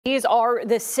These are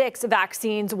the 6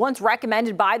 vaccines once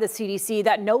recommended by the CDC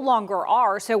that no longer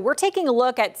are. So we're taking a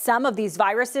look at some of these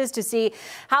viruses to see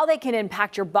how they can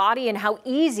impact your body and how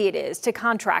easy it is to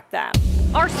contract them.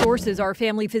 Our sources are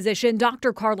family physician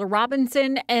Dr. Carla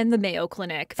Robinson and the Mayo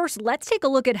Clinic. First, let's take a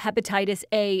look at hepatitis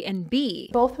A and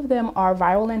B. Both of them are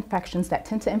viral infections that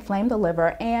tend to inflame the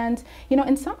liver and,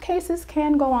 in some cases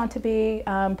can go on to be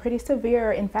pretty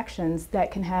severe infections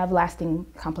that can have lasting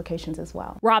complications as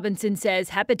well. Robinson says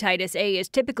hepatitis A is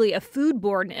typically a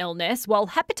foodborne illness, while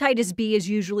hepatitis B is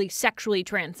usually sexually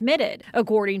transmitted.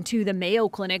 According to the Mayo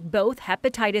Clinic, both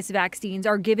hepatitis vaccines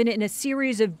are given in a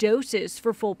series of doses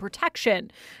for full protection.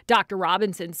 Dr.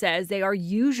 Robinson says they are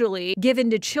usually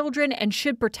given to children and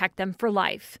should protect them for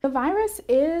life. The virus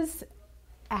is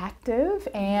active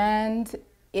and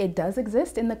it does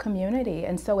exist in the community,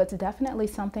 and so it's definitely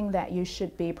something that you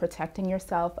should be protecting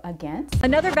yourself against.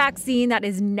 Another vaccine that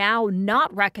is now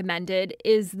not recommended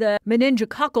is the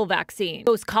meningococcal vaccine.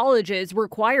 Most colleges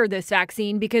require this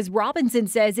vaccine because Robinson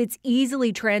says it's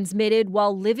easily transmitted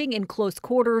while living in close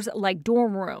quarters like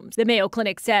dorm rooms. The Mayo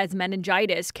Clinic says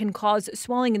meningitis can cause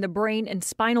swelling in the brain and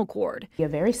spinal cord. A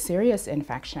very serious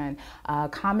infection.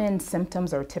 Common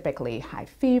symptoms are typically high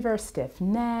fever, stiff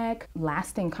neck,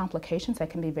 lasting complications that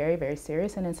can be very, very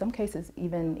serious, and in some cases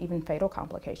even fatal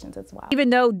complications as well.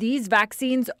 Even though these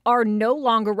vaccines are no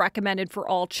longer recommended for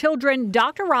all children,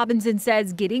 Dr. Robinson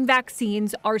says getting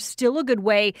vaccines are still a good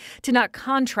way to not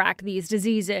contract these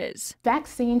diseases.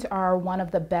 Vaccines are one of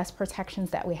the best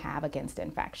protections that we have against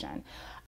infection.